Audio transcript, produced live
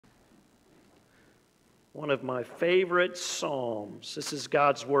one of my favorite psalms. This is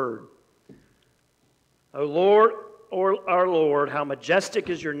God's word. O Lord, or our Lord, how majestic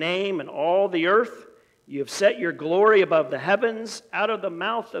is your name in all the earth. You have set your glory above the heavens. Out of the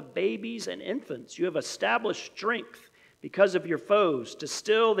mouth of babies and infants you have established strength because of your foes, to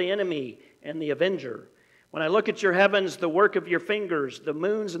still the enemy and the avenger. When I look at your heavens, the work of your fingers, the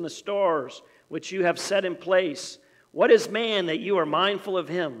moons and the stars, which you have set in place, what is man that you are mindful of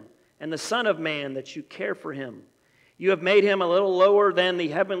him, and the Son of Man that you care for him? You have made him a little lower than the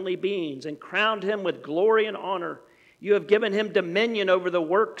heavenly beings and crowned him with glory and honor. You have given him dominion over the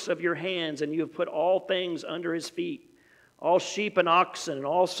works of your hands, and you have put all things under his feet, all sheep and oxen, and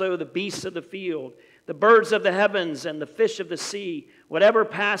also the beasts of the field, the birds of the heavens and the fish of the sea, whatever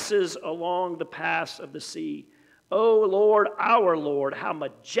passes along the paths of the sea. O Lord, our Lord, how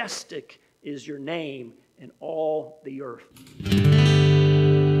majestic is your name in all the earth.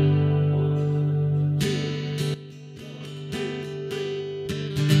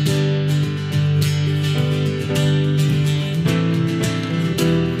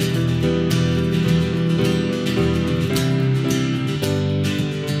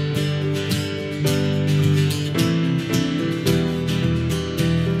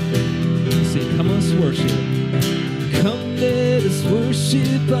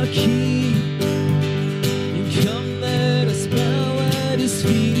 Our King, and come let us bow at his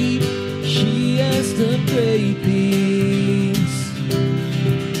feet. He has done great things,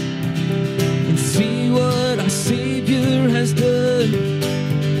 and see what our Savior has done,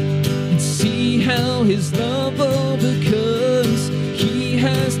 and see how his love overcomes. He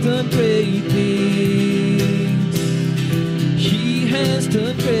has done great things. He has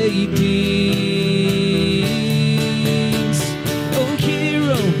done great things.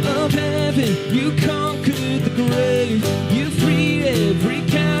 You conquered the grave, you freed every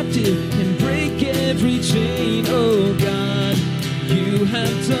captive and break every chain. Oh God, you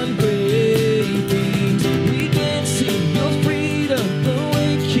have done great things. We can sing your freedom,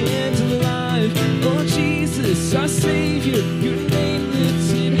 awakened alive. Oh Jesus, our Savior, your name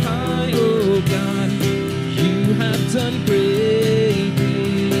lifted high. Oh God, you have done great things.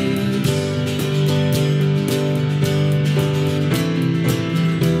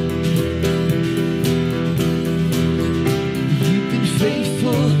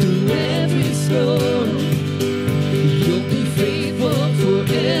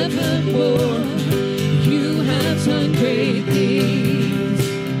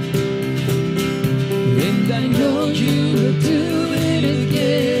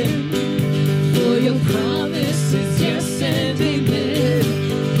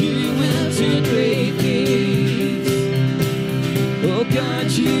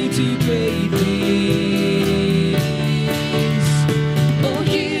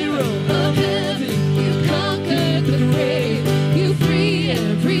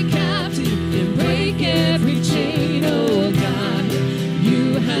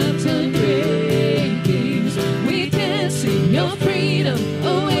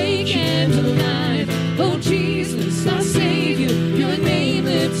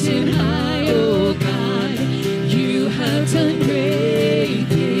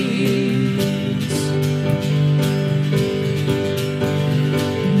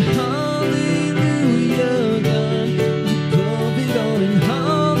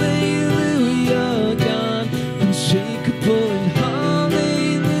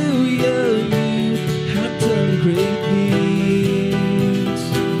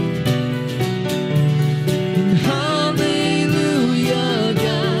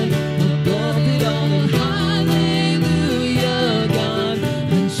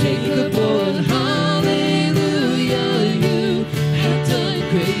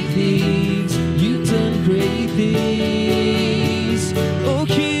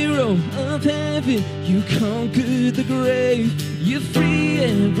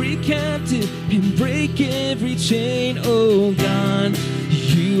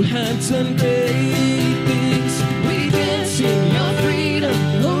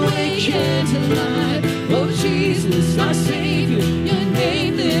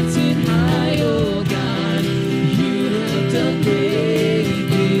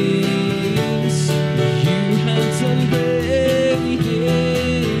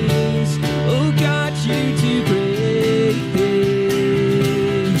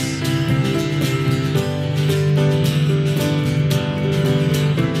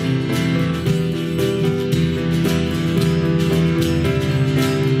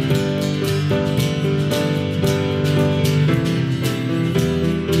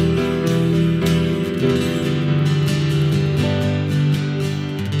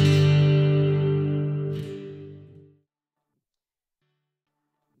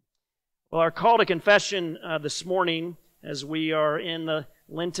 Well, our call to confession this morning, as we are in the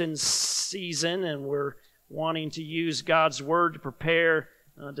Lenten season and we're wanting to use God's Word to prepare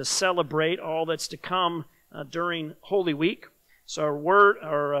to celebrate all that's to come during Holy Week. So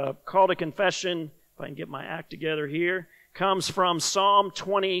our call to confession, if I can get my act together here, comes from Psalm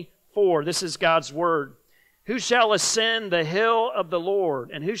 24. This is God's Word. Who shall ascend the hill of the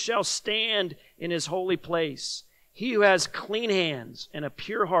Lord, and who shall stand in His holy place? He who has clean hands and a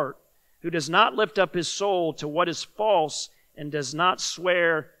pure heart, who does not lift up his soul to what is false and does not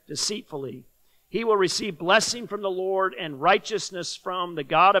swear deceitfully. He will receive blessing from the Lord and righteousness from the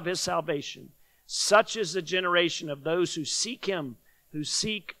God of his salvation. Such is the generation of those who seek Him, who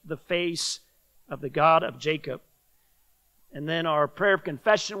seek the face of the God of Jacob. And then our prayer of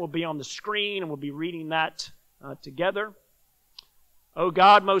confession will be on the screen, and we'll be reading that together. O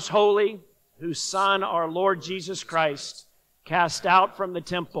God most holy, whose Son, our Lord Jesus Christ, cast out from the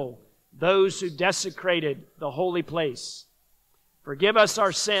temple those who desecrated the holy place. Forgive us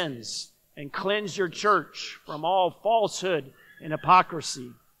our sins and cleanse your church from all falsehood and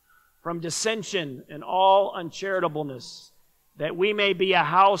hypocrisy, from dissension and all uncharitableness, that we may be a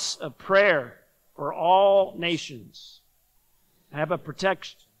house of prayer for all nations. Have a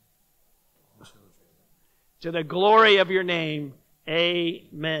protection. To the glory of your name,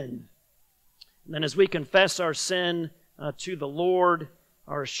 amen. And then as we confess our sin to the Lord,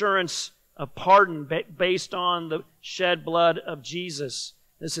 our assurance of pardon based on the shed blood of Jesus.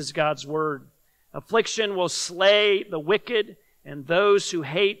 This is God's Word. Affliction will slay the wicked, and those who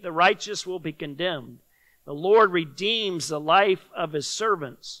hate the righteous will be condemned. The Lord redeems the life of His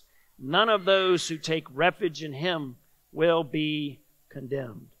servants. None of those who take refuge in Him will be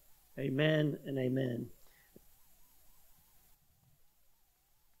condemned. Amen and amen.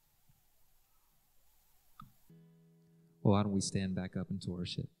 Well, why don't we stand back up into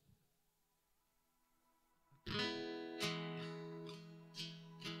worship?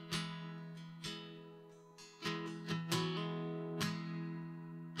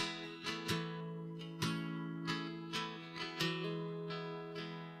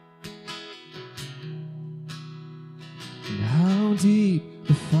 And how deep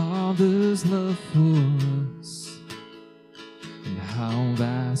the Father's love for us, and how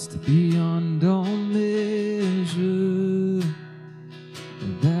vast beyond all measure,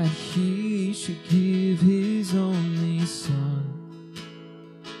 that He should give His only Son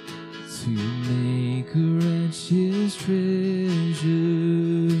to make a wretch His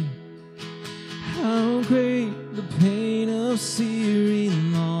treasure. How great the pain of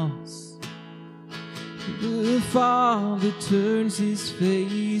searing loss! The Father turns His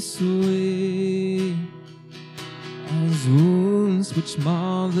face away, as wounds which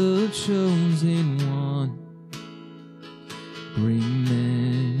mar the chosen one bring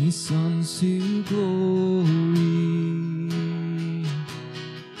many sons to glory.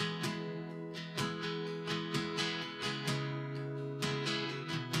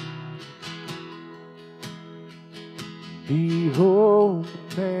 Behold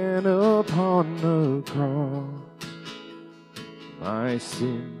the man upon the cross, my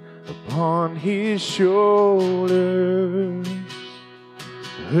sin upon His shoulders.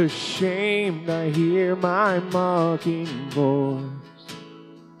 Ashamed, I hear my mocking voice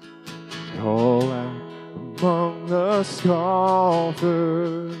call out among the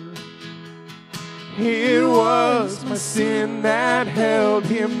scoffers. It was my sin that held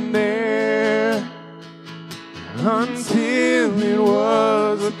Him there until it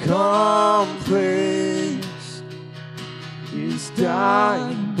was accomplished. His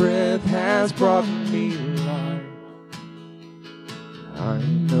dying breath has brought me life. I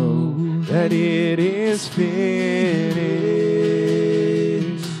know that it is finished.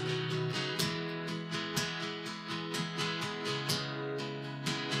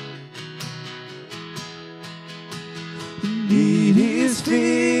 It is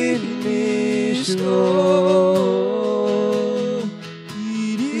finished. Oh,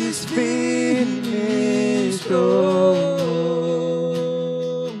 it is finished. Oh,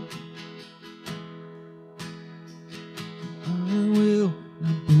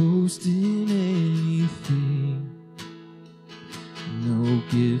 in anything, no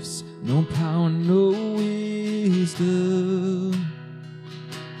gifts, no power, no wisdom,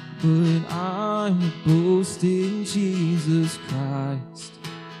 but I will boast in Jesus Christ,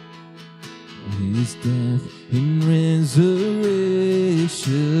 His death and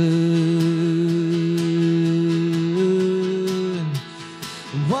resurrection.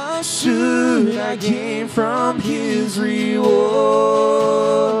 Why should I gain from His reward?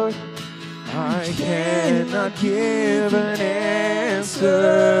 I cannot give an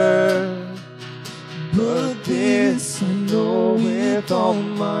answer. all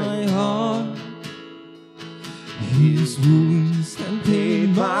my heart. His wounds have paid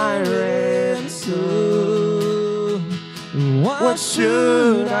my ransom. What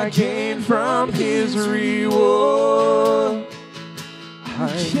should I gain from his reward?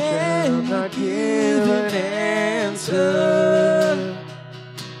 I cannot give an answer,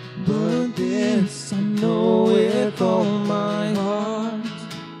 but this I know with all my heart.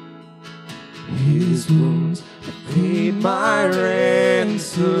 His wounds have paid my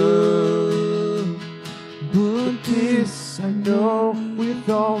ransom, but this I know with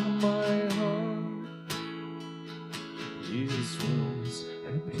all my heart. His wounds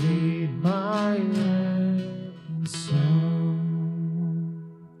have paid my ransom.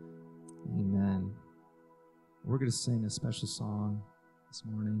 Amen. We're going to sing a special song this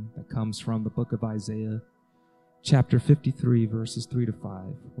morning that comes from the book of Isaiah, chapter 53, verses 3 to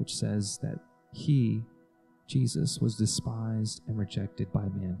 5, which says that he, Jesus, was despised and rejected by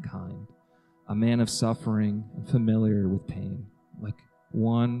mankind, a man of suffering and familiar with pain, like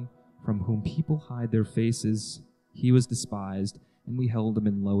one from whom people hide their faces. He was despised, and we held him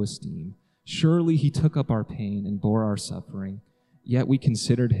in low esteem. Surely he took up our pain and bore our suffering, yet we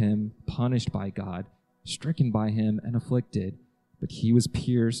considered him punished by God, stricken by him and afflicted. But he was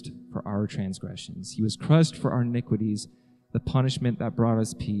pierced for our transgressions. He was crushed for our iniquities. The punishment that brought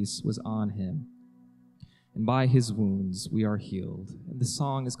us peace was on him, and by his wounds we are healed. And the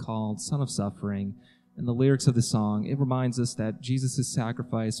song is called Son of Suffering. And the lyrics of the song, it reminds us that Jesus'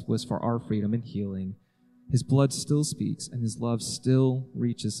 sacrifice was for our freedom and healing. His blood still speaks, and his love still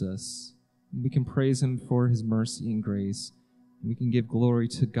reaches us. And we can praise him for his mercy and grace. And we can give glory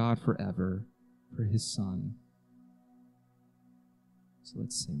to God forever for his Son. So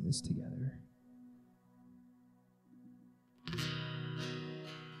let's sing this together.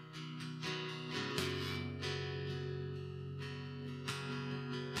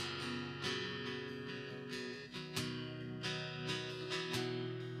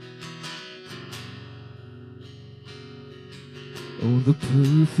 Oh, the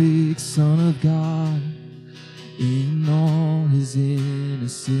perfect Son of God, in all his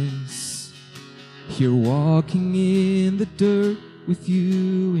innocence, here walking in the dirt with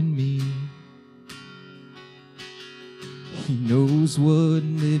you and me. He knows what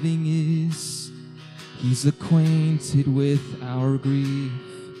living is. He's acquainted with our grief.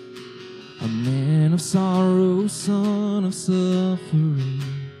 A man of sorrow, son of suffering.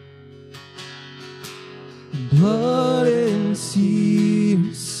 Blood and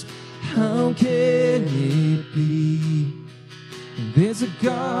tears, how can it be? There's a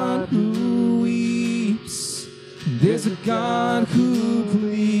God who weeps, there's a God who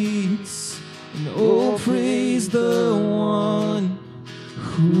pleads, and oh, praise the one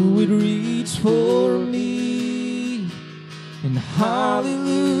who would reach for me, and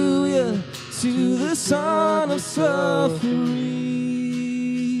hallelujah to the Son of Suffering.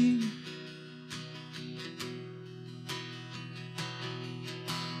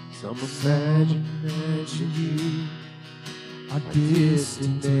 Some imagine that you are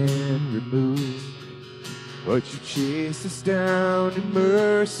distant and removed, but you chased us down in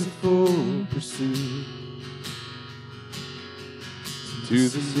merciful pursuit. To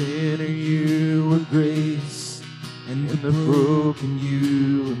the sinner you were grace, and the broken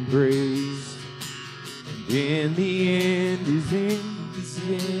you embrace, and in the end is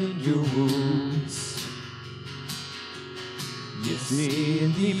in your wounds. Yes,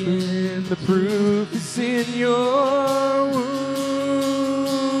 in the end the proof is in your wounds.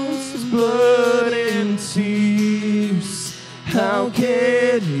 Blood and tears, how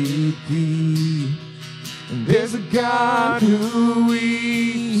can it be? And there's a God who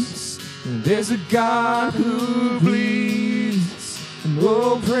weeps, and there's a God who bleeds, and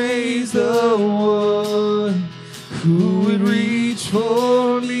oh, praise the one who would reach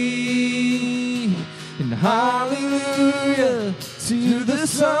for me, and hallelujah to the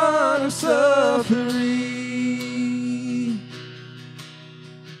Son of Suffering.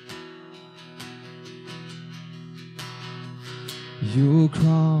 Your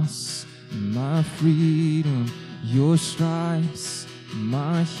cross, my freedom, your stripes,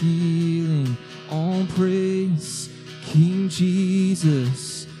 my healing, all praise, King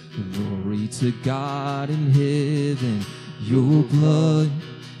Jesus. Glory to God in heaven, your blood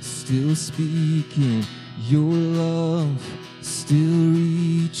still speaking, your love still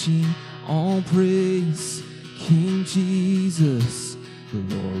reaching, all praise, King Jesus.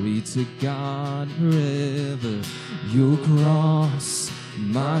 Glory to God forever. Your cross,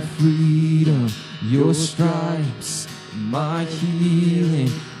 my freedom, your stripes, my healing,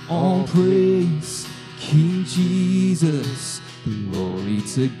 all praise, King Jesus. Glory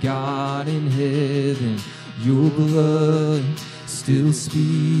to God in heaven, your blood still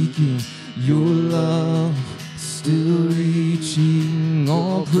speaking, your love still reaching.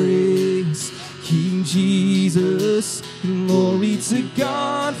 All praise, King Jesus. Glory to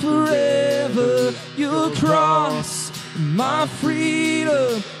God forever. Your cross, my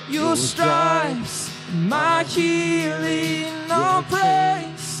freedom, your stripes, my healing. All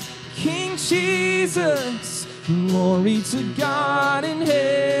praise, King Jesus. Glory to God in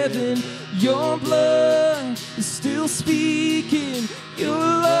heaven. Your blood is still speaking, your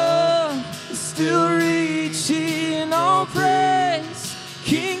love is still reaching. All praise,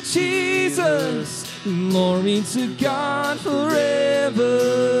 King Jesus. Glory to God forever.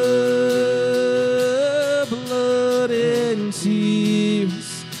 Blood and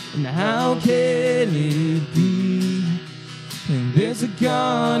tears, and how can it be? And there's a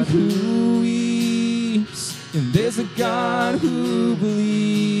God who weeps, and there's a God who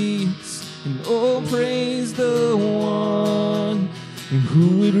believes. And oh, praise the one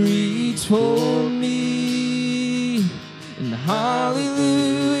who would reach for me. And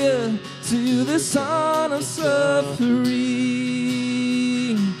hallelujah to the Son of suffering.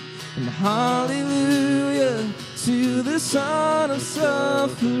 And hallelujah to the Son of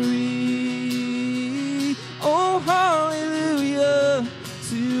suffering. Oh, hallelujah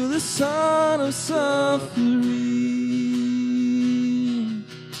to the Son of suffering.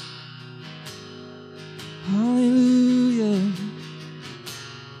 Hallelujah.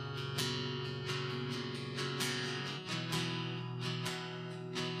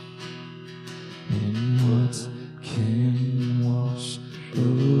 And what can wash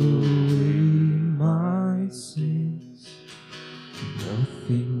away my sins?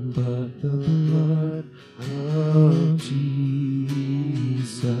 Nothing but the blood of Jesus.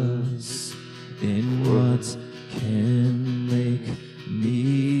 And what can make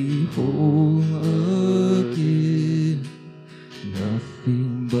me whole again?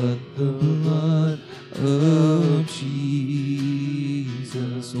 Nothing but the blood of Jesus.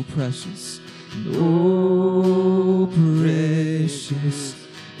 So precious, oh precious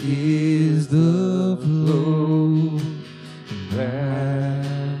is the flow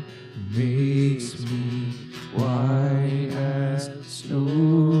that makes me white as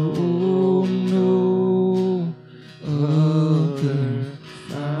snow. No other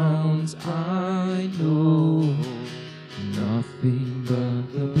fountains I know, nothing but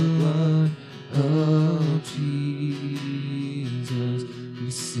the blood of Jesus. We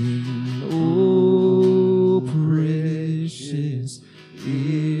sing, oh precious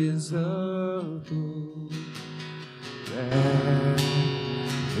is the flow that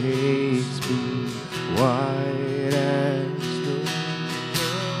makes me white as snow.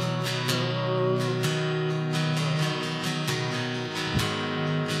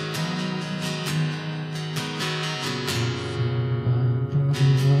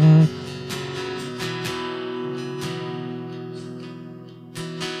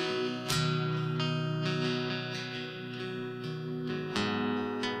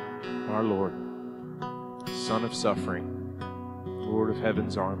 Our Lord, Son of suffering, Lord of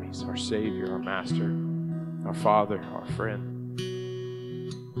heaven's armies, our Savior, our Master, our Father, our friend.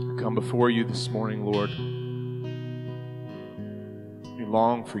 We come before you this morning, Lord. We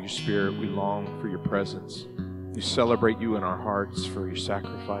long for your Spirit. We long for your presence. We celebrate you in our hearts for your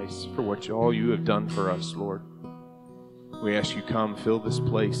sacrifice, for all you have done for us, Lord. We ask you come, fill this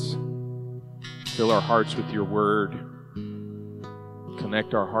place. Fill our hearts with your word.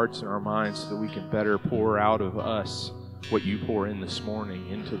 Connect our hearts and our minds so that we can better pour out of us what you pour in this morning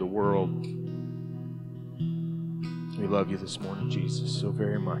into the world. We love you this morning, Jesus, so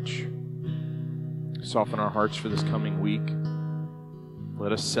very much. Soften our hearts for this coming week.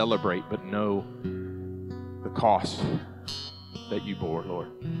 Let us celebrate, but know the cost that you bore,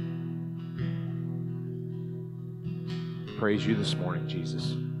 Lord. Praise you this morning,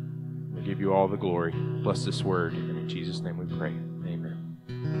 Jesus. We give you all the glory. Bless this word, and in Jesus' name we pray. Amen.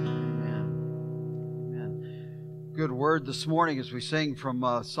 Amen. Good word this morning as we sing from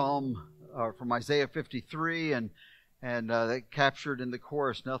from Isaiah 53, and that captured in the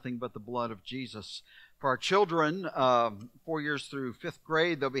chorus, nothing but the blood of Jesus. For our children, 4 years through 5th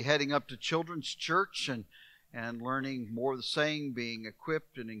grade, they'll be heading up to Children's Church and learning more of the saying, being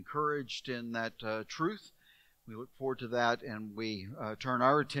equipped and encouraged in that truth. We look forward to that, and we turn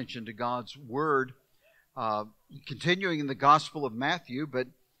our attention to God's Word, continuing in the Gospel of Matthew, but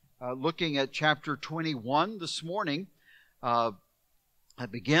looking at chapter 21 this morning. It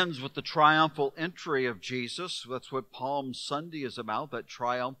begins with the triumphal entry of Jesus. That's what Palm Sunday is about, that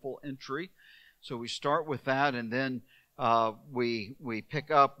triumphal entry. So we start with that, and then we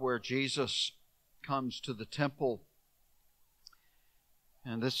pick up where Jesus comes to the temple.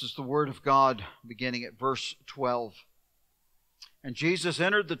 And this is the Word of God beginning at verse 12. And Jesus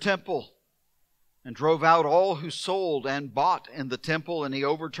entered the temple and drove out all who sold and bought in the temple, and he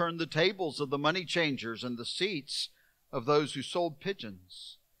overturned the tables of the money changers and the seats of those who sold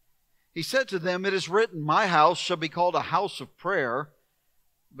pigeons. He said to them, "It is written, my house shall be called a house of prayer,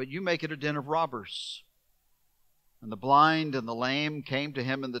 but you make it a den of robbers." And the blind and the lame came to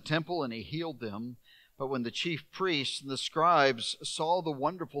him in the temple, and he healed them. But when the chief priests and the scribes saw the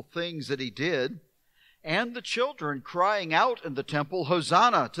wonderful things that he did, and the children crying out in the temple,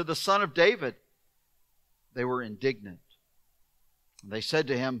 "Hosanna to the Son of David," they were indignant. And they said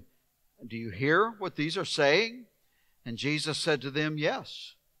to him, "Do you hear what these are saying?" And Jesus said to them,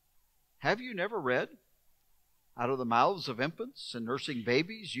 "Yes. Have you never read? Out of the mouths of infants and nursing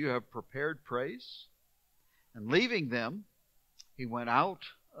babies you have prepared praise." And leaving them, he went out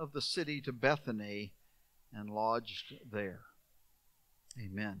of the city to Bethany and lodged there.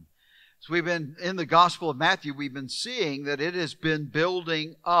 Amen. So we've been in the Gospel of Matthew, we've been seeing that it has been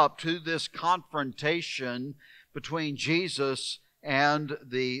building up to this confrontation between Jesus and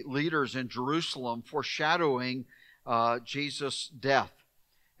the leaders in Jerusalem, foreshadowing Jesus' death.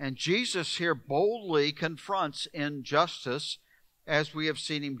 And Jesus here boldly confronts injustice, as we have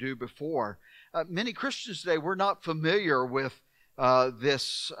seen him do before. Many Christians today, we're not familiar with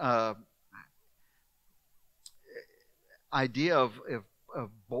this idea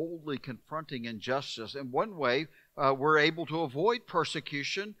of boldly confronting injustice. In one way, we're able to avoid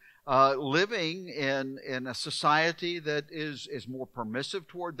persecution, living in a society that is more permissive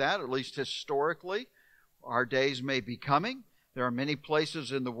toward that, at least historically. Our days may be coming. There are many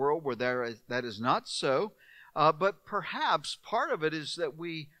places in the world where that is not so. But perhaps part of it is that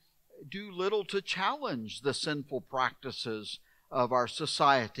we do little to challenge the sinful practices of our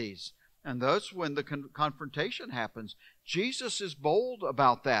societies. And that's when the confrontation happens. Jesus is bold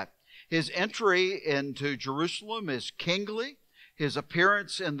about that. His entry into Jerusalem is kingly. His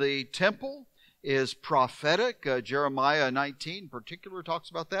appearance in the temple is prophetic. Jeremiah 19 in particular talks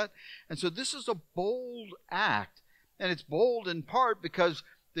about that. And so this is a bold act. And it's bold in part because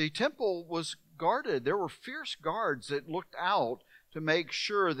the temple was guarded. There were fierce guards that looked out to make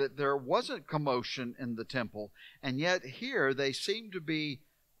sure that there wasn't commotion in the temple. And yet here they seem to be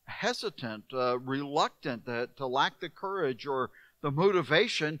hesitant, reluctant, to lack the courage or the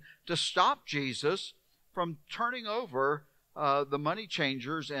motivation to stop Jesus from turning over the money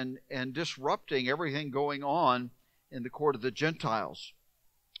changers and disrupting everything going on in the court of the Gentiles.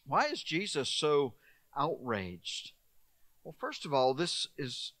 Why is Jesus so outraged? Well, first of all, this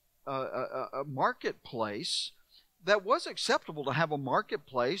is a marketplace that was acceptable to have a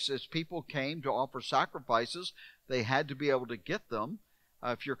marketplace. As people came to offer sacrifices, they had to be able to get them.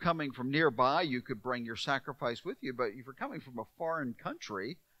 If you're coming from nearby, you could bring your sacrifice with you. But if you're coming from a foreign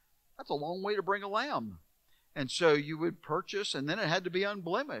country, that's a long way to bring a lamb. And so you would purchase, and then it had to be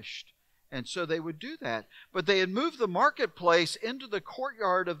unblemished. And so they would do that. But they had moved the marketplace into the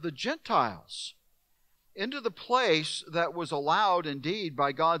courtyard of the Gentiles. Into the place that was allowed, indeed,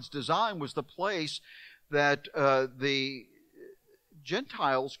 by God's design, was the place that the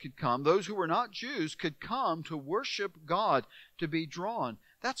Gentiles could come, those who were not Jews could come to worship God, to be drawn.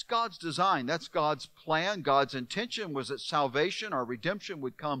 That's God's design. That's God's plan. God's intention was that salvation, our redemption,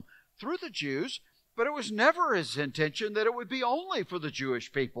 would come through the Jews, but it was never his intention that it would be only for the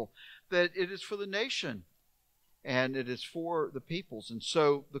Jewish people, that it is for the nation and it is for the peoples. And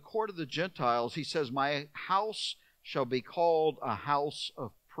so the court of the Gentiles, he says, "My house shall be called a house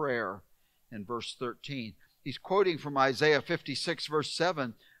of prayer," in verse 13. He's quoting from Isaiah 56, verse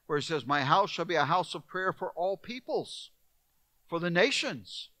 7, where he says, "My house shall be a house of prayer for all peoples," for the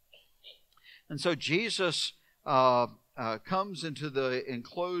nations. And so Jesus comes into the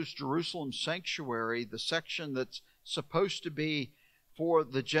enclosed Jerusalem sanctuary, the section that's supposed to be for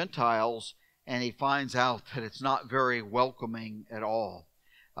the Gentiles, and he finds out that it's not very welcoming at all.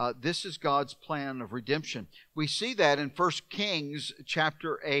 This is God's plan of redemption. We see that in 1 Kings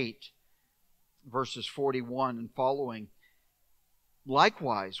chapter 8. Verses 41 and following.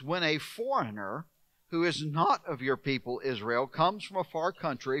 "Likewise, when a foreigner who is not of your people Israel comes from a far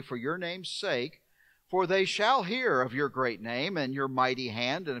country for your name's sake, for they shall hear of your great name and your mighty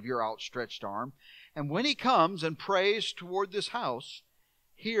hand and of your outstretched arm, and when he comes and prays toward this house,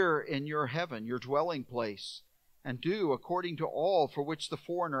 hear in your heaven, your dwelling place, and do according to all for which the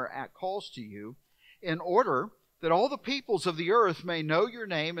foreigner calls to you, in order that all the peoples of the earth may know your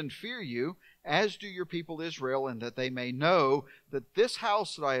name and fear you, as do your people Israel, and that they may know that this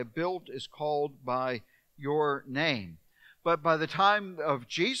house that I have built is called by your name." But by the time of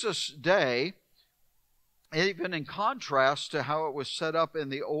Jesus' day, even in contrast to how it was set up in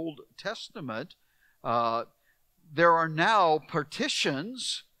the Old Testament, there are now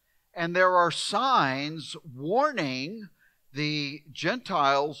partitions and there are signs warning the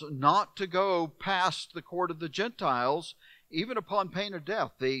Gentiles not to go past the court of the Gentiles, even upon pain of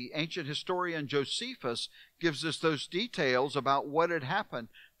death. The ancient historian Josephus gives us those details about what had happened.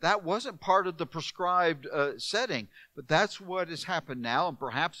 That wasn't part of the prescribed setting, but that's what has happened now, and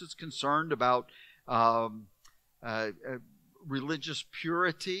perhaps it's concerned about religious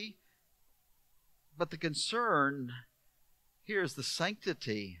purity. But the concern here is the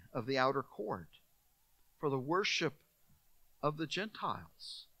sanctity of the outer court for the worship of the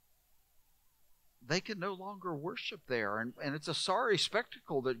Gentiles. They can no longer worship there, and it's a sorry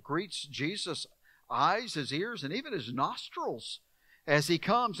spectacle that greets Jesus' eyes, his ears, and even his nostrils as he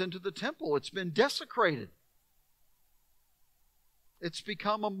comes into the temple. It's been desecrated. It's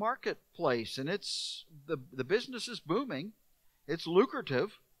become a marketplace, and it's the business is booming. It's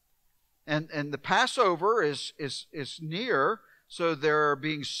lucrative, and the Passover is near, so they're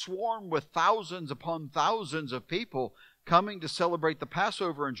being swarmed with thousands upon thousands of people coming to celebrate the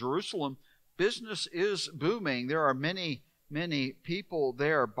Passover in Jerusalem. Business is booming. There are many, many people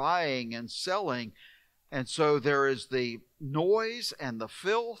there buying and selling. And so there is the noise and the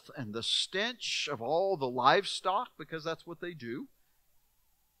filth and the stench of all the livestock, because that's what they do.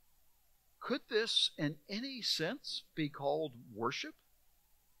 Could this in any sense be called worship?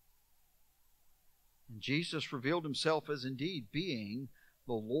 And Jesus revealed himself as indeed being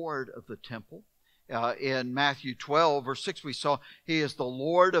the Lord of the temple. In Matthew 12, verse 6, we saw he is the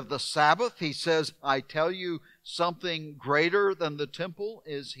Lord of the Sabbath. He says, I tell you, something greater than the temple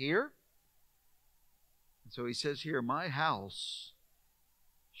is here. And so he says here, my house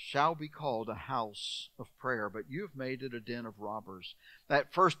shall be called a house of prayer, but you've made it a den of robbers.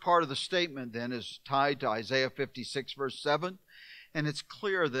 That first part of the statement then is tied to Isaiah 56, verse 7. And it's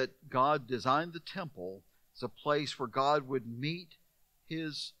clear that God designed the temple as a place where God would meet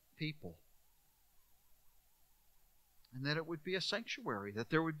his people. And that it would be a sanctuary, that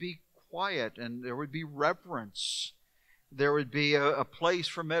there would be quiet and there would be reverence. There would be a place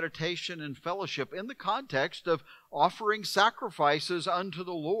for meditation and fellowship in the context of offering sacrifices unto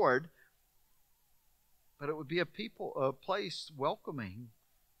the Lord. But it would be a place welcoming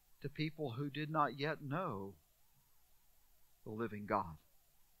to people who did not yet know the living God.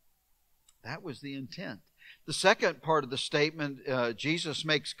 That was the intent. The second part of the statement, Jesus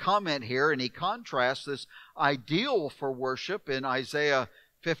makes comment here, and he contrasts this ideal for worship in Isaiah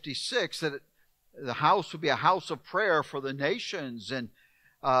 56, that the house would be a house of prayer for the nations. And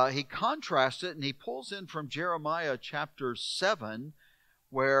he contrasts it, and he pulls in from Jeremiah chapter 7,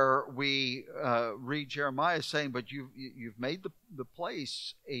 where we read Jeremiah saying, but you've made the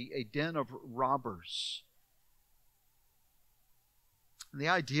place a den of robbers. And the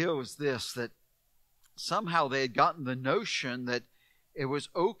idea was this, that somehow they had gotten the notion that it was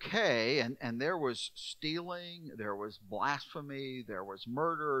okay, and there was stealing, there was blasphemy, there was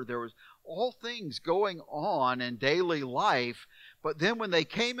murder, there was all things going on in daily life. But then when they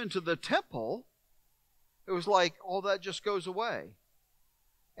came into the temple, it was like all that just goes away.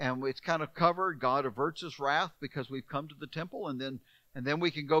 And it's kind of covered. God averts his wrath because we've come to the temple, and then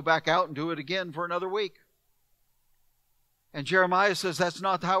we can go back out and do it again for another week. And Jeremiah says that's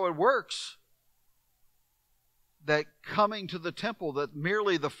not how it works. That coming to the temple, that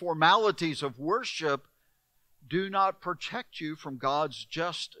merely the formalities of worship do not protect you from God's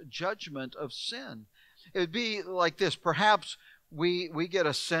just judgment of sin. It would be like this. Perhaps we get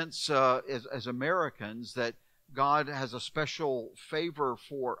a sense as Americans that God has a special favor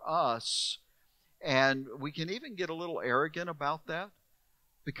for us, and we can even get a little arrogant about that,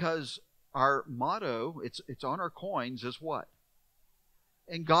 because our motto, it's on our coins, is what?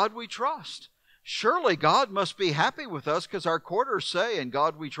 In God we trust. Surely God must be happy with us because our quarters say, in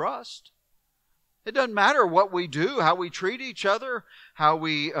God we trust. It doesn't matter what we do, how we treat each other, how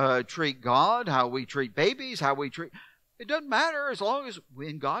we treat God, how we treat babies, it doesn't matter as long as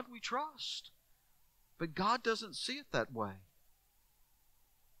in God we trust. But God doesn't see it that way.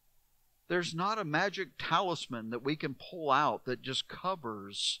 There's not a magic talisman that we can pull out that just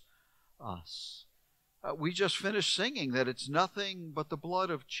covers us. We just finished singing that it's nothing but the blood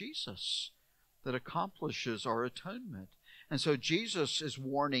of Jesus that accomplishes our atonement. And so Jesus is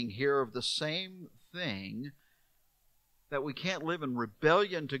warning here of the same thing, that we can't live in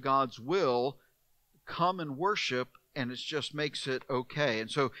rebellion to God's will, come and worship, and it just makes it okay.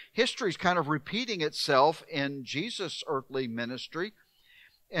 And so history's kind of repeating itself in Jesus' earthly ministry.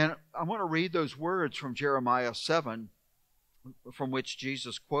 And I want to read those words from Jeremiah 7. from which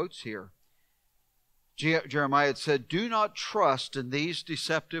Jesus quotes here. Jeremiah had said, "Do not trust in these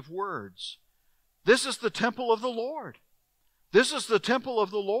deceptive words. This is the temple of the Lord. This is the temple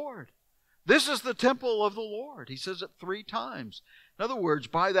of the Lord. This is the temple of the Lord." He says it 3 times. In other words,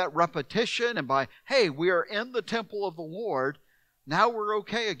 by that repetition and by, hey, we are in the temple of the Lord, now we're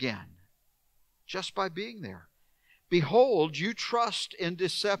okay again. Just by being there. "Behold, you trust in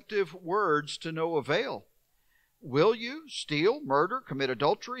deceptive words to no avail. Will you steal, murder, commit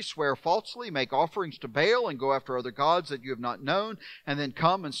adultery, swear falsely, make offerings to Baal, and go after other gods that you have not known, and then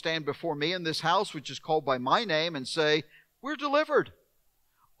come and stand before me in this house which is called by my name, and say, 'We're delivered,'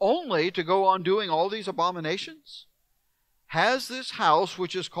 only to go on doing all these abominations? Has this house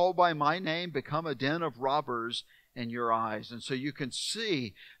which is called by my name become a den of robbers in your eyes?" And so you can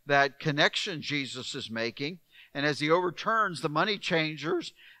see that connection Jesus is making. And as he overturns the money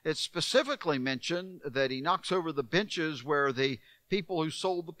changers, it's specifically mentioned that he knocks over the benches where the people who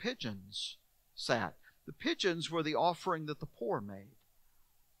sold the pigeons sat. The pigeons were the offering that the poor made.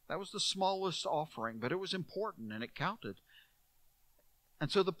 That was the smallest offering, but it was important and it counted.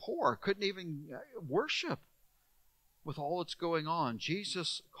 And so the poor couldn't even worship with all that's going on.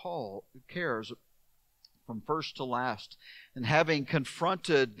 Jesus cares from first to last. And having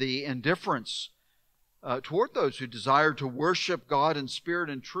confronted the indifference toward those who desire to worship God in spirit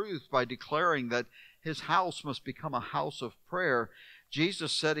and truth by declaring that his house must become a house of prayer,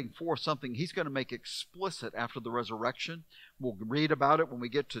 Jesus setting forth something he's going to make explicit after the resurrection. We'll read about it when we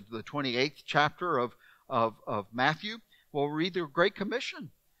get to the 28th chapter of Matthew. We'll read the Great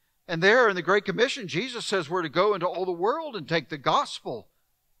Commission. And there in the Great Commission, Jesus says we're to go into all the world and take the gospel,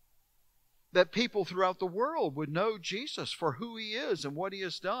 that people throughout the world would know Jesus for who he is and what he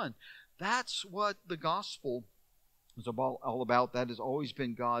has done. That's what the gospel is all about. That has always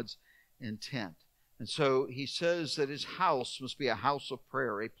been God's intent. And so he says that his house must be a house of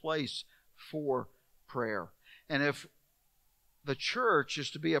prayer, a place for prayer. And if the church is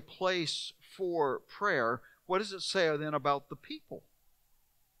to be a place for prayer, what does it say then about the people?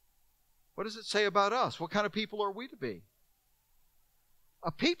 What does it say about us? What kind of people are we to be?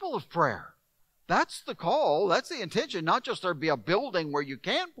 A people of prayer. That's the call. That's the intention. Not just there be a building where you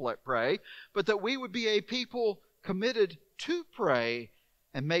can pray, but that we would be a people committed to pray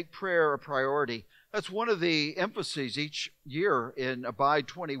and make prayer a priority. That's one of the emphases each year in Abide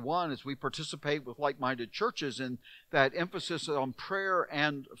 21 as we participate with like-minded churches in that emphasis on prayer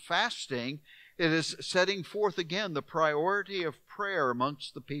and fasting. It is setting forth again the priority of prayer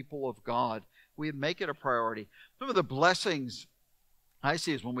amongst the people of God. We make it a priority. Some of the blessings I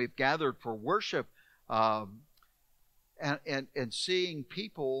see is when we've gathered for worship and seeing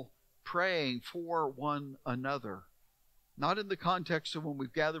people praying for one another. Not in the context of when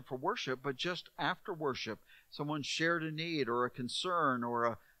we've gathered for worship, but just after worship. Someone shared a need or a concern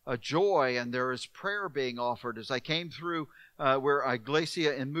or a joy, and there is prayer being offered. As I came through where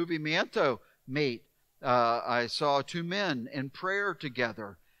Iglesia and Movimiento meet, I saw 2 men in prayer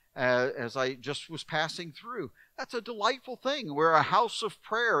together as I just was passing through. That's a delightful thing. We're a house of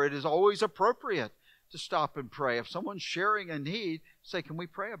prayer. It is always appropriate to stop and pray. If someone's sharing a need, say, can we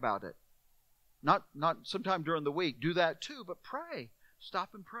pray about it? Not sometime during the week. Do that too, but pray.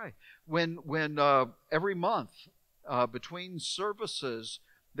 Stop and pray. When every month between services,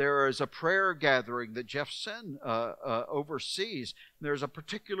 there is a prayer gathering that Jeff Sen oversees. There's a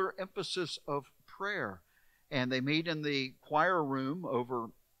particular emphasis of prayer. And they meet in the choir room over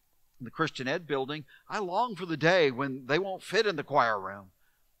in the Christian Ed building. I long for the day when they won't fit in the choir room,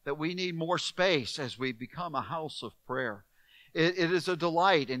 that we need more space as we become a house of prayer. It is a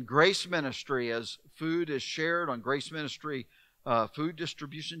delight in Grace Ministry, as food is shared on Grace Ministry food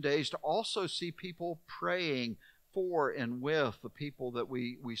distribution days, to also see people praying for and with the people that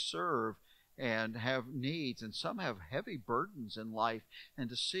we serve and have needs. And some have heavy burdens in life. And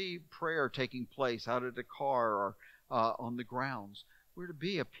to see prayer taking place out at a car or on the grounds. We're to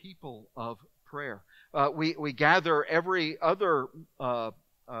be a people of prayer. We gather every other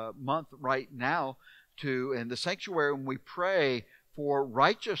month right now in the sanctuary, when we pray for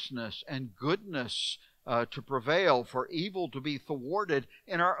righteousness and goodness to prevail, for evil to be thwarted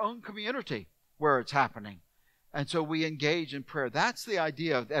in our own community where it's happening. And so we engage in prayer. That's the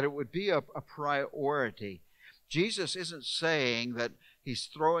idea, that it would be a priority. Jesus isn't saying that he's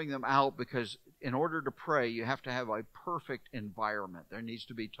throwing them out because in order to pray, you have to have a perfect environment. There needs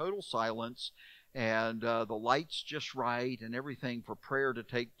to be total silence and the lights just right and everything for prayer to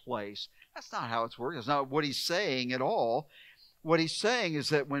take place. That's not how it's working. That's not what he's saying at all. What he's saying is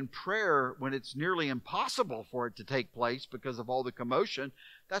that when it's nearly impossible for it to take place because of all the commotion,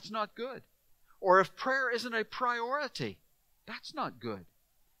 that's not good. Or if prayer isn't a priority, That's not good.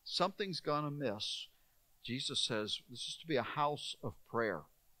 Something's gone amiss. Jesus says this is to be a house of prayer.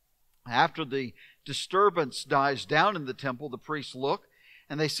 After the disturbance dies down in the temple, the priests look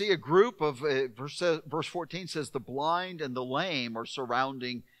and they see a group of, verse 14 says, the blind and the lame are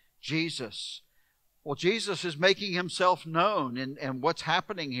surrounding Jesus. Well, Jesus is making himself known, and what's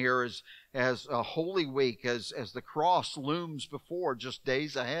happening here is, as Holy Week, as the cross looms before just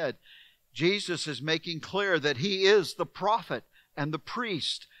days ahead, Jesus is making clear that he is the prophet and the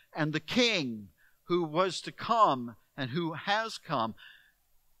priest and the king who was to come and who has come.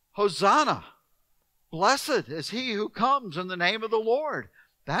 Hosanna! Blessed is he who comes in the name of the Lord.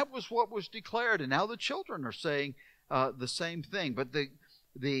 That was what was declared, and now the children are saying the same thing. But the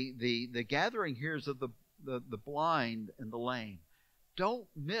gathering here is of the blind and the lame. Don't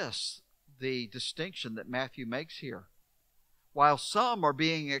miss the distinction that Matthew makes here. While some are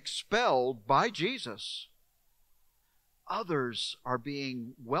being expelled by Jesus, others are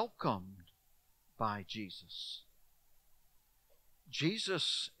being welcomed by Jesus.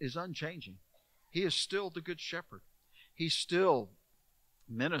 Jesus is unchanging. He is still the Good Shepherd. He still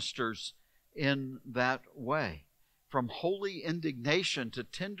ministers in that way. From holy indignation to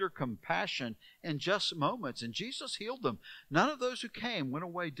tender compassion in just moments. And Jesus healed them. None of those who came went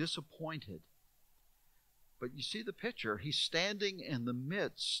away disappointed. But you see the picture. He's standing in the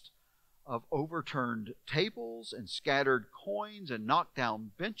midst of overturned tables and scattered coins and knocked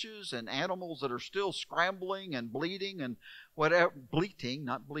down benches and animals that are still scrambling and bleeding and whatever, bleating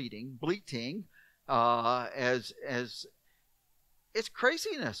as it's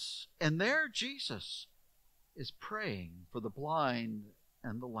craziness. And there Jesus is praying for the blind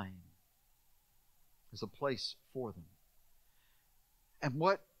and the lame. There's a place for them. And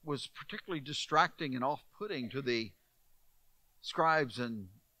what was particularly distracting and off-putting to the scribes and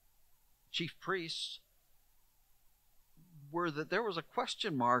chief priests were that there was a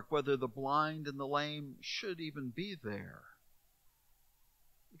question mark whether the blind and the lame should even be there,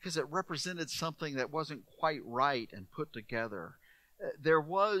 because it represented something that wasn't quite right and put together. There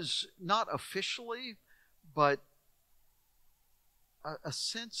was, not officially, but a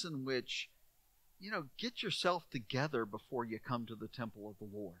sense in which, get yourself together before you come to the temple of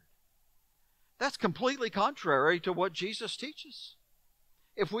the Lord. That's completely contrary to what Jesus teaches.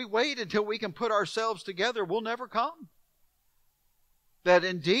 If we wait until we can put ourselves together, we'll never come. That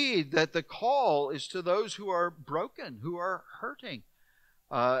indeed, that the call is to those who are broken, who are hurting.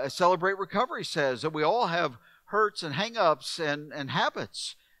 Celebrate Recovery says that we all have hurts and hang-ups and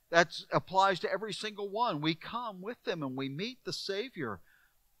habits. That applies to every single one. We come with them and we meet the Savior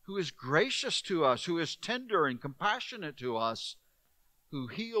who is gracious to us, who is tender and compassionate to us, who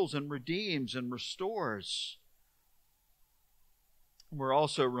heals and redeems and restores. We're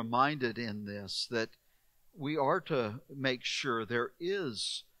also reminded in this that we are to make sure there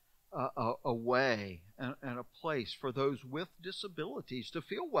is a way and a place for those with disabilities to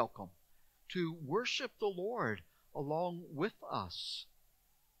feel welcome, to worship the Lord along with us.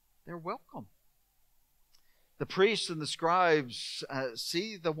 They're welcome. The priests and the scribes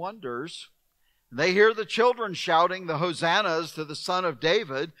see the wonders. They hear the children shouting the hosannas to the Son of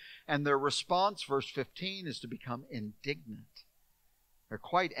David, and their response, verse 15, is to become indignant. They're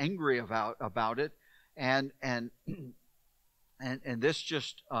quite angry about it, and this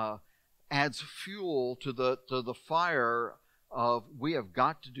just adds fuel to the fire of, we have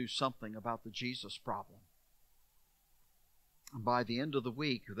got to do something about the Jesus problem. And by the end of the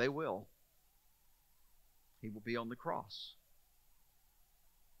week, they will. He will be on the cross.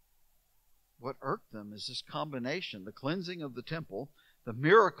 What irked them is this combination, the cleansing of the temple, the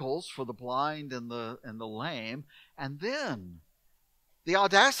miracles for the blind and the lame, and then the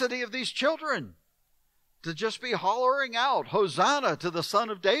audacity of these children to just be hollering out, Hosanna to the Son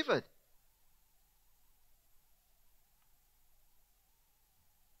of David.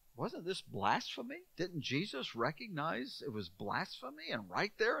 Wasn't this blasphemy? Didn't Jesus recognize it was blasphemy and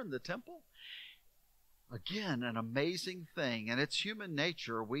right there in the temple? Again, an amazing thing, and it's human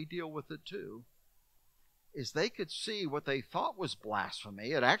nature, we deal with it too, is they could see what they thought was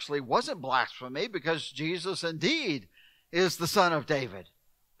blasphemy. It actually wasn't blasphemy, because Jesus indeed is the Son of David,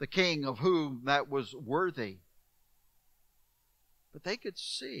 the King of whom that was worthy. But they could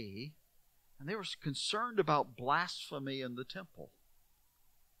see, and they were concerned about blasphemy in the temple.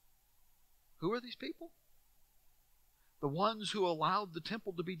 Who are these people? The ones who allowed the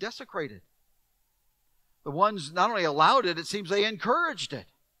temple to be desecrated. The ones not only allowed it, it seems they encouraged it.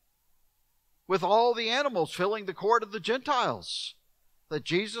 With all the animals filling the court of the Gentiles that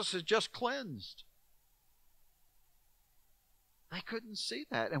Jesus has just cleansed. They couldn't see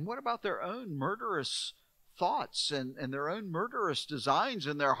that. And what about their own murderous thoughts and their own murderous designs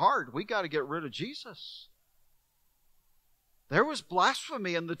in their heart. We got to get rid of Jesus. There was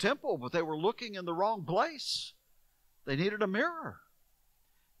blasphemy in the temple, but they were looking in the wrong place. They needed a mirror.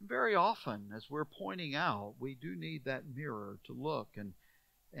 Very often, as we're pointing out, we do need that mirror to look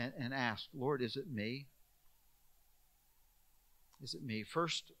and ask, Lord, is it me? Is it me?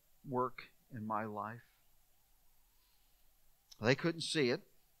 First work in my life. They couldn't see it.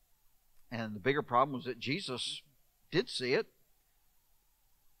 And the bigger problem was that Jesus did see it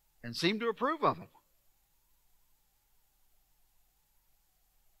and seemed to approve of it.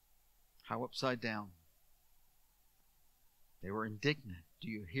 How upside down. They were indignant. Do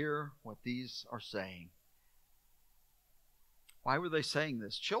you hear what these are saying? Why were they saying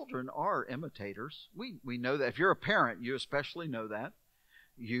this? Children are imitators. We know that. If you're a parent, you especially know that.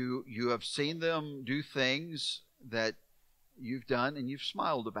 You have seen them do things that you've done and you've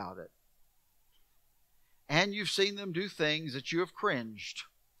smiled about it. And you've seen them do things that you have cringed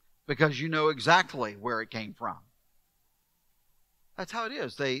because you know exactly where it came from. That's how it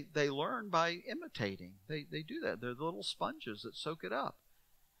is. They learn by imitating. They do that. They're the little sponges that soak it up.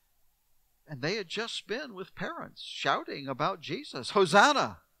 And they had just been with parents shouting about Jesus.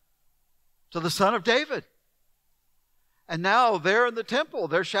 Hosanna to the Son of David. And now they're in the temple.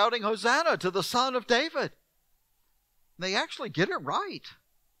 They're shouting Hosanna to the Son of David. They actually get it right.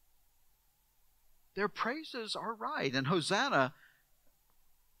 Their praises are right. And Hosanna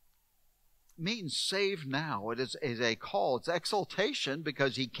means save now. It is a call. It's exaltation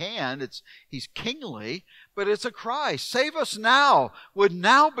because he can. He's kingly. But it's a cry. Save us now. Would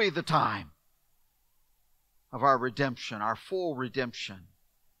now be the time of our redemption, our full redemption.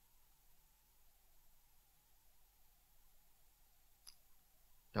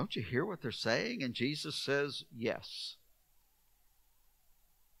 Don't you hear what they're saying? And Jesus says, yes.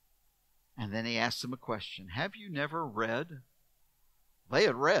 And then he asks them a question. Have you never read? They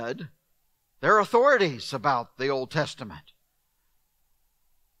had read. They're authorities about the Old Testament.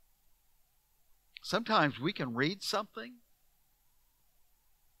 Sometimes we can read something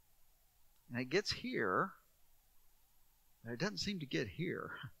and it gets here, and it doesn't seem to get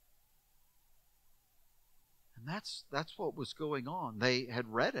here. And that's what was going on. They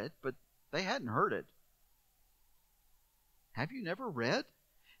had read it, but they hadn't heard it. Have you never read?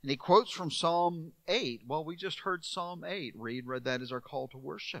 And he quotes from Psalm 8. Well, we just heard Psalm 8. Read that as our call to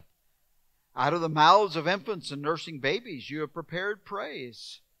worship. Out of the mouths of infants and nursing babies, you have prepared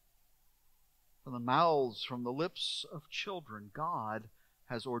praise. From the mouths, from the lips of children, God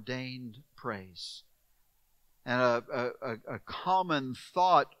has ordained praise. And a common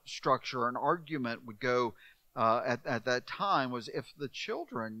thought structure, an argument would go at that time was, if the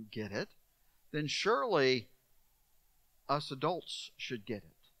children get it, then surely us adults should get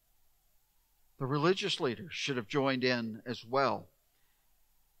it. The religious leaders should have joined in as well.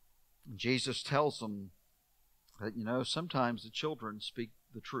 And Jesus tells them that, sometimes the children speak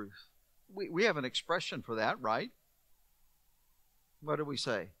the truth. We have an expression for that, right? What do we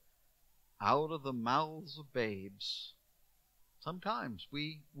say? Out of the mouths of babes. Sometimes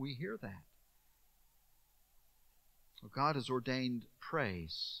we hear that. So God has ordained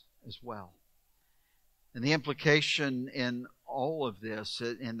praise as well. And the implication in all of this,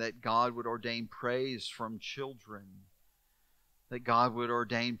 in that God would ordain praise from children, that God would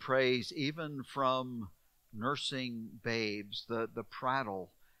ordain praise even from nursing babes, the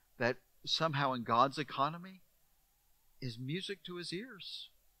prattle, that somehow in God's economy is music to his ears.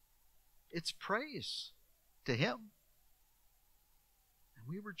 It's praise to him. And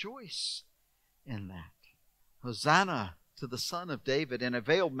we rejoice in that. Hosanna to the Son of David. In a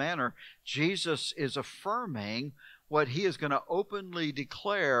veiled manner, Jesus is affirming what he is going to openly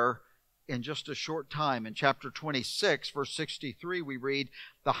declare in just a short time. In chapter 26, verse 63, we read,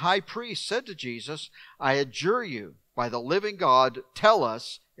 the high priest said to Jesus, I adjure you by the living God, tell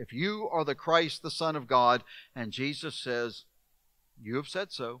us if you are the Christ, the Son of God. And Jesus says, you have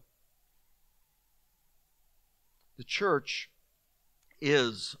said so. The church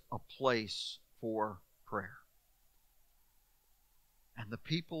is a place for prayer. And the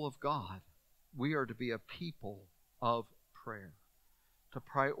people of God, we are to be a people of prayer, to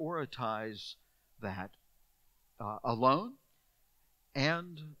prioritize that alone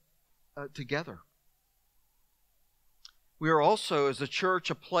and together. We are also, as a church,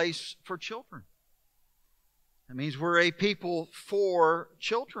 a place for children. That means we're a people for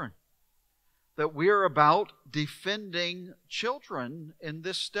children, that we are about defending children in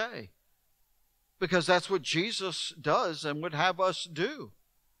this day, because that's what Jesus does and would have us do.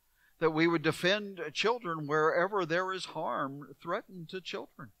 That we would defend children wherever there is harm threatened to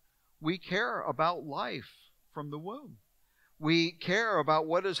children. We care about life from the womb. We care about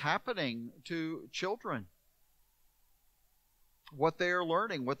what is happening to children, what they are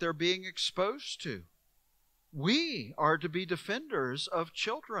learning, what they're being exposed to. We are to be defenders of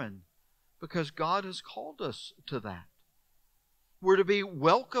children because God has called us to that. We're to be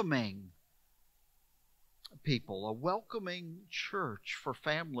welcoming people, a welcoming church for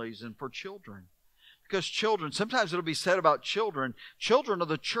families and for children. Because children, sometimes it'll be said about children are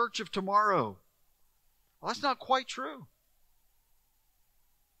the church of tomorrow. Well, that's not quite true.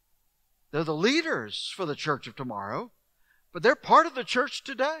 They're the leaders for the church of tomorrow, but they're part of the church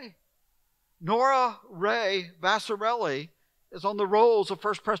today. Nora Ray Bassarelli is on the rolls of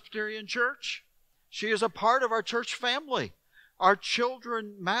First Presbyterian Church. She is a part of our church family. Our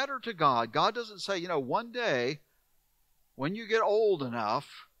children matter to God. God doesn't say, one day when you get old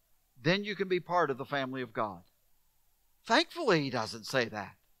enough, then you can be part of the family of God. Thankfully, He doesn't say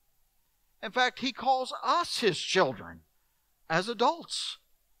that. In fact, He calls us His children as adults.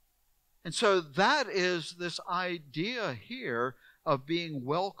 And so that is this idea here of being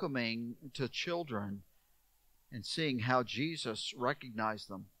welcoming to children and seeing how Jesus recognized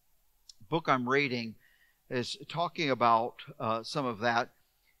them. The book I'm reading is talking about some of that.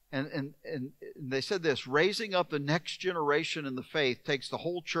 And they said this: raising up the next generation in the faith takes the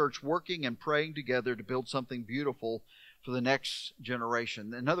whole church working and praying together to build something beautiful for the next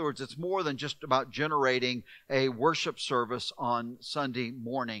generation. In other words, it's more than just about generating a worship service on Sunday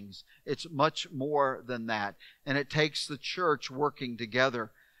mornings. It's much more than that. And it takes the church working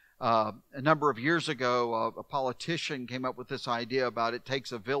together. A number of years ago, a politician came up with this idea about it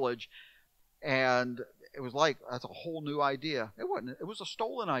takes a village. And it was like, that's a whole new idea. It wasn't. It was a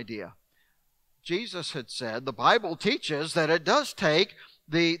stolen idea. Jesus had said, the Bible teaches that it does take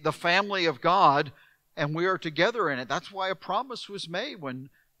the family of God, and we are together in it. That's why a promise was made when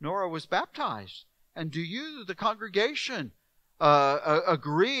Nora was baptized. And do you, the congregation,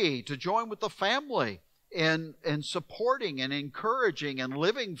 agree to join with the family in supporting and encouraging and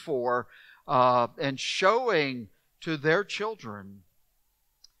living for and showing to their children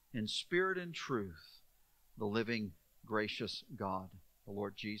in spirit and truth the living, gracious God, the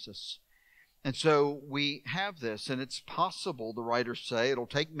Lord Jesus? And so we have this, and it's possible, the writers say, it'll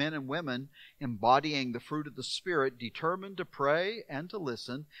take men and women embodying the fruit of the Spirit, determined to pray and to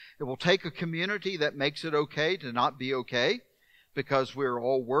listen. It will take a community that makes it okay to not be okay, because we're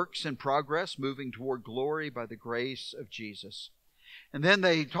all works in progress, moving toward glory by the grace of Jesus. And then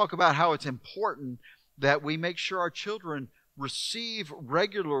they talk about how it's important that we make sure our children receive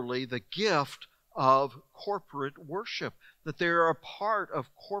regularly the gift of corporate worship, that they're a part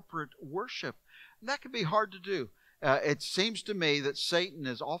of corporate worship. And that can be hard to do. It seems to me that Satan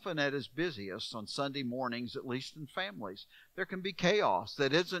is often at his busiest on Sunday mornings, at least in families. There can be chaos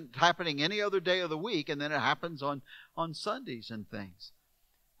that isn't happening any other day of the week, and then it happens on Sundays and things.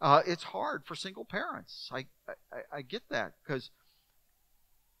 It's hard for single parents. I get that, because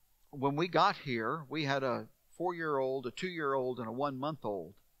when we got here, we had a 4-year-old, a 2-year-old, and a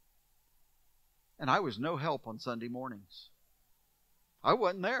 1-month-old. And I was no help on Sunday mornings. I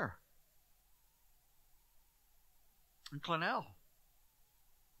wasn't there. And Clennell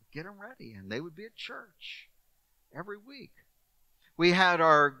would get them ready, and they would be at church every week. We had two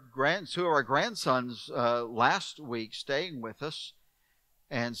of our grandsons last week staying with us,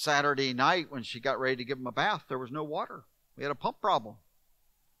 and Saturday night when she got ready to give them a bath, there was no water. We had a pump problem.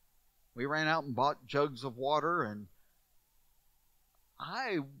 We ran out and bought jugs of water, and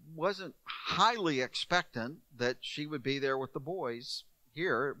I wasn't highly expectant that she would be there with the boys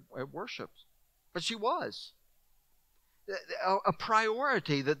here at worship, but she was. A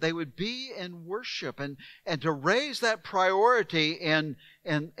priority that they would be in worship, and to raise that priority in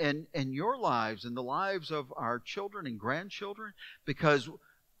your lives, in the lives of our children and grandchildren, because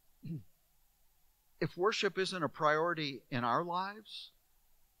if worship isn't a priority in our lives,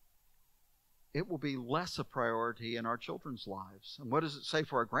 it will be less a priority in our children's lives. And what does it say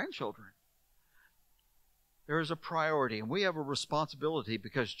for our grandchildren? There is a priority, and we have a responsibility,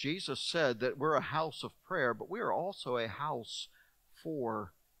 because Jesus said that we're a house of prayer, but we are also a house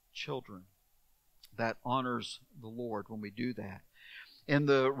for children that honors the Lord when we do that. In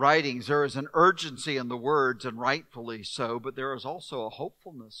the writings, there is an urgency in the words, and rightfully so, but there is also a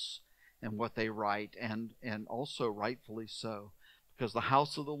hopefulness in what they write, and also rightfully so. Because the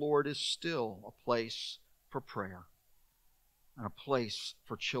house of the Lord is still a place for prayer and a place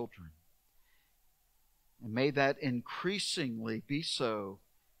for children. And may that increasingly be so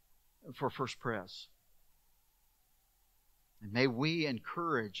for First Pres. And may we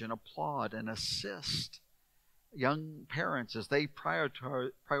encourage and applaud and assist young parents as they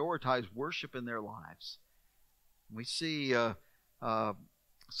prioritize worship in their lives. We see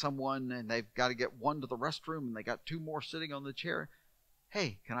someone and they've got to get one to the restroom and they got two more sitting on the chair.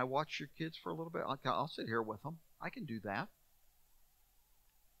 Hey, can I watch your kids for a little bit? I'll sit here with them. I can do that.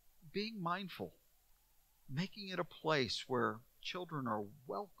 Being mindful, making it a place where children are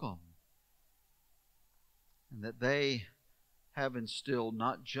welcome and that they have instilled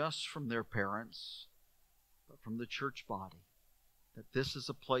not just from their parents, but from the church body, that this is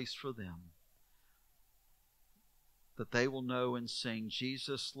a place for them, that they will know and sing,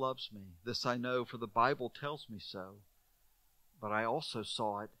 Jesus loves me. This I know, for the Bible tells me so, but I also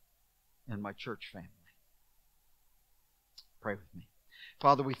saw it in my church family. Pray with me.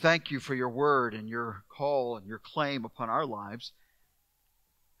 Father, we thank you for your word and your call and your claim upon our lives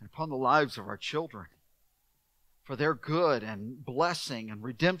and upon the lives of our children, for their good and blessing and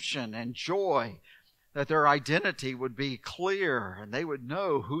redemption and joy, that their identity would be clear and they would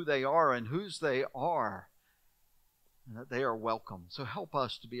know who they are and whose they are, and that they are welcome. So help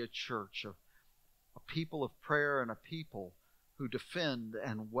us to be a church, a people of prayer and a people who defend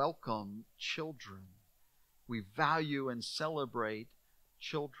and welcome children. We value and celebrate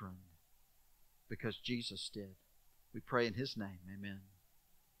children because Jesus did. We pray in His name. Amen.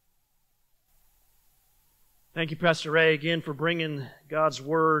 Thank you, Pastor Ray, again for bringing God's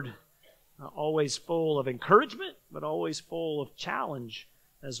Word, always full of encouragement, but always full of challenge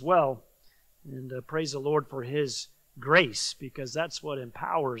as well. And praise the Lord for His grace, because that's what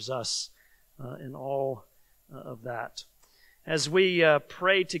empowers us in all of that. As we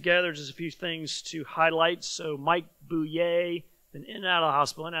pray together, just a few things to highlight. So Mike Bouillet, been in and out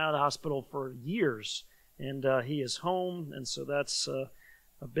of the hospital for years, and he is home, and so that's a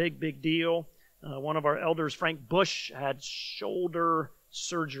big deal. One of our elders, Frank Bush, had shoulder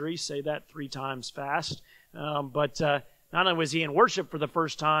surgery. Say that 3 times fast. But not only was he in worship for the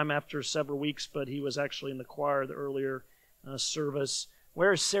first time after several weeks, but he was actually in the choir the earlier service.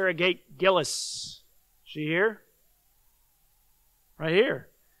 Where's Sarah Gate Gillis? She here? Right here.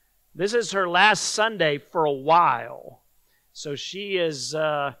 This is her last Sunday for a while. So she is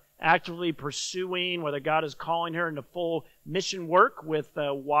actively pursuing whether God is calling her into full mission work with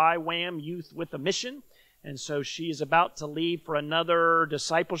YWAM Youth with a Mission. And so she is about to leave for another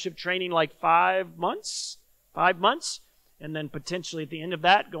discipleship training, like 5 months. 5 months. And then potentially at the end of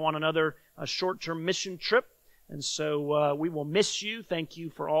that, go on another short-term mission trip. And so we will miss you. Thank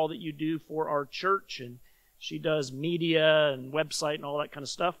you for all that you do for our church. And she does media and website and all that kind of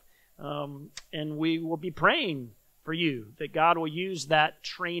stuff. And we will be praying for you, that God will use that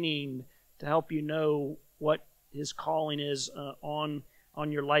training to help you know what His calling is on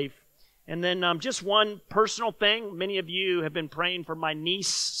your life. And then just one personal thing. Many of you have been praying for my niece,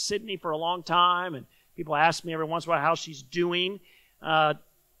 Sydney, for a long time, and people ask me every once in a while how she's doing.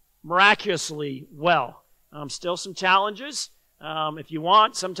 Miraculously well. Still some challenges. If you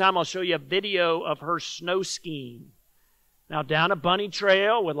want, sometime I'll show you a video of her snow skiing. Now, down a bunny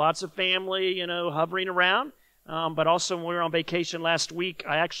trail with lots of family, hovering around. But also when we were on vacation last week,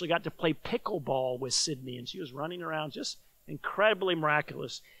 I actually got to play pickleball with Sydney, and she was running around, just incredibly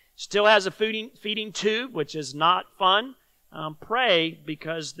miraculous. Still has a feeding tube, which is not fun. Pray,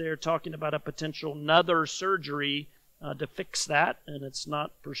 because they're talking about a potential another surgery to fix that, and it's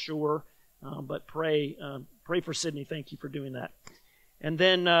not for sure. But pray for Sydney. Thank you for doing that. And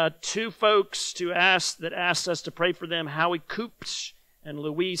then 2 folks asked us to pray for them. Howie Coops and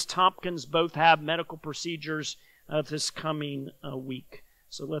Louise Tompkins both have medical procedures this coming week.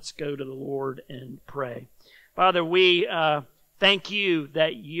 So let's go to the Lord and pray. Father, we thank you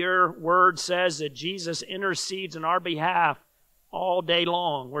that your word says that Jesus intercedes on our behalf all day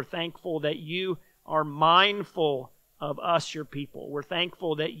long. We're thankful that you are mindful of us, your people. We're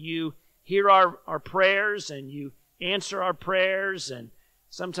thankful that you hear our prayers and you answer our prayers, and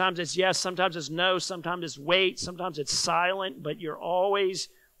sometimes it's yes, sometimes it's no, sometimes it's wait, sometimes it's silent, but you're always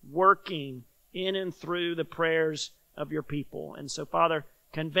working in and through the prayers of your people. And so, Father,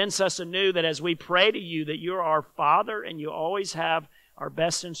 convince us anew that as we pray to you, that you're our Father and you always have our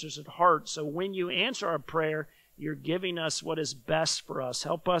best interests at heart. So when you answer our prayer, you're giving us what is best for us.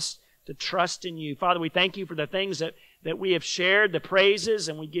 Help us to trust in you. Father, we thank you for the things that we have shared, the praises,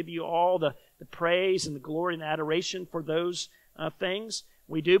 and we give you all the praise and the glory and the adoration for those things.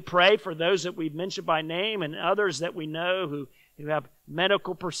 We do pray for those that we've mentioned by name and others that we know who have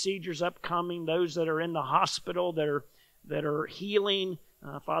medical procedures upcoming, those that are in the hospital that are healing.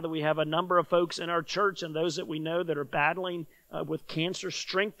 Father, we have a number of folks in our church and those that we know that are battling with cancer.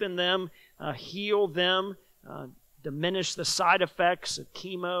 Strengthen them, heal them, diminish the side effects of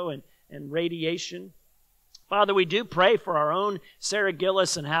chemo and radiation. Father, we do pray for our own Sarah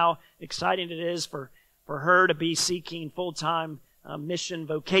Gillis and how exciting it is for her to be seeking full-time mission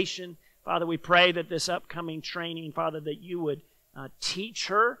vocation. Father, we pray that this upcoming training, Father, that you would teach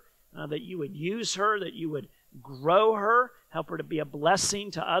her, that you would use her, that you would grow her, help her to be a blessing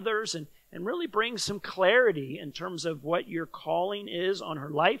to others, and really bring some clarity in terms of what your calling is on her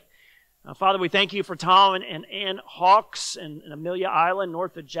life. Father, we thank you for Tom and Ann Hawks in Amelia Island,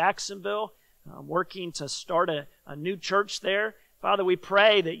 north of Jacksonville, working to start a new church there. Father, we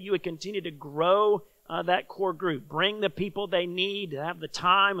pray that you would continue to grow that core group. Bring the people they need to have the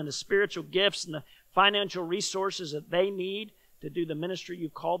time and the spiritual gifts and the financial resources that they need to do the ministry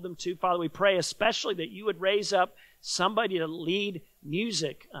you've called them to. Father, we pray especially that you would raise up somebody to lead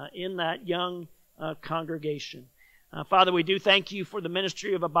music in that young congregation. Father, we do thank you for the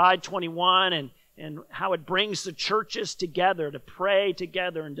ministry of Abide 21 and how it brings the churches together to pray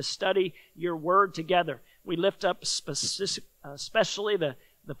together and to study your word together. We lift up especially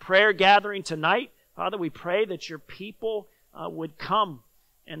the prayer gathering tonight. Father, we pray that your people would come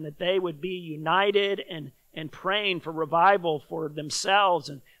and that they would be united and praying for revival for themselves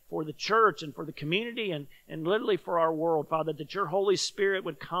and for the church and for the community and literally for our world, Father, that your Holy Spirit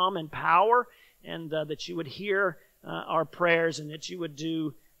would come in power and that you would hear our prayers and that you would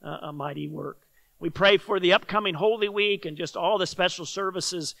do a mighty work. We pray for the upcoming Holy Week and just all the special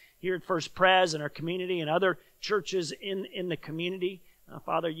services here at First Pres and our community and other churches in the community.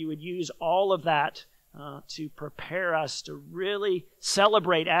 Father, you would use all of that to prepare us to really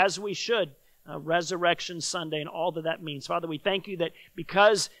celebrate, as we should, Resurrection Sunday and all that means. Father, we thank you that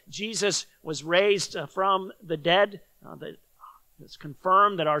because Jesus was raised from the dead, that it's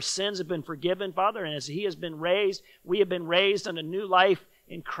confirmed that our sins have been forgiven, Father, and as he has been raised, we have been raised unto new life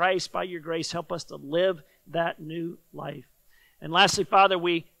in Christ. By your grace, help us to live that new life. And lastly, Father,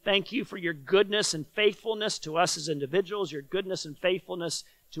 we thank you for your goodness and faithfulness to us as individuals, your goodness and faithfulness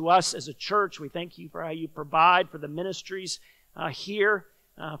to us as a church. We thank you for how you provide for the ministries here.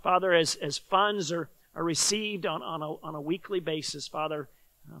 Father, as funds are received on a weekly basis, Father,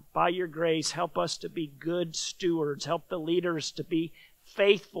 by your grace, help us to be good stewards. Help the leaders to be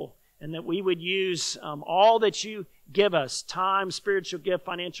faithful, and that we would use all that you give us, time, spiritual gift,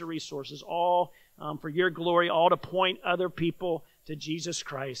 financial resources, all for your glory, all to point other people to Jesus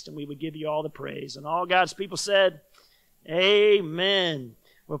Christ, and we would give you all the praise. And all God's people said, amen.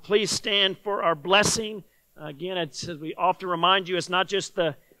 Well, please stand for our blessing. Again, as we often remind you, it's not just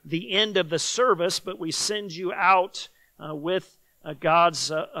the end of the service, but we send you out with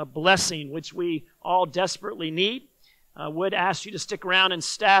God's blessing, which we all desperately need. I would ask you to stick around and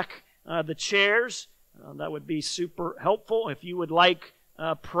stack the chairs. That would be super helpful. If you would like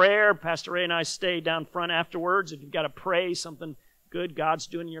prayer, Pastor Ray and I stay down front afterwards. If you've got to pray something good God's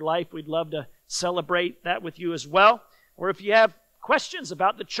doing in your life, we'd love to celebrate that with you as well. Or if you have questions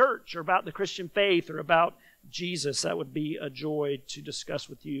about the church or about the Christian faith or about Jesus, that would be a joy to discuss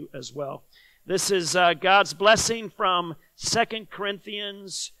with you as well. This is God's blessing from 2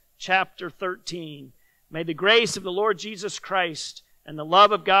 Corinthians chapter 13. May the grace of the Lord Jesus Christ and the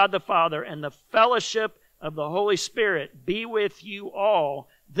love of God the Father and the fellowship of the Holy Spirit be with you all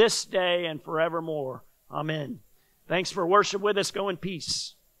this day and forevermore. Amen. Thanks for worship with us. Go in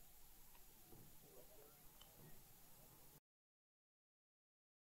peace.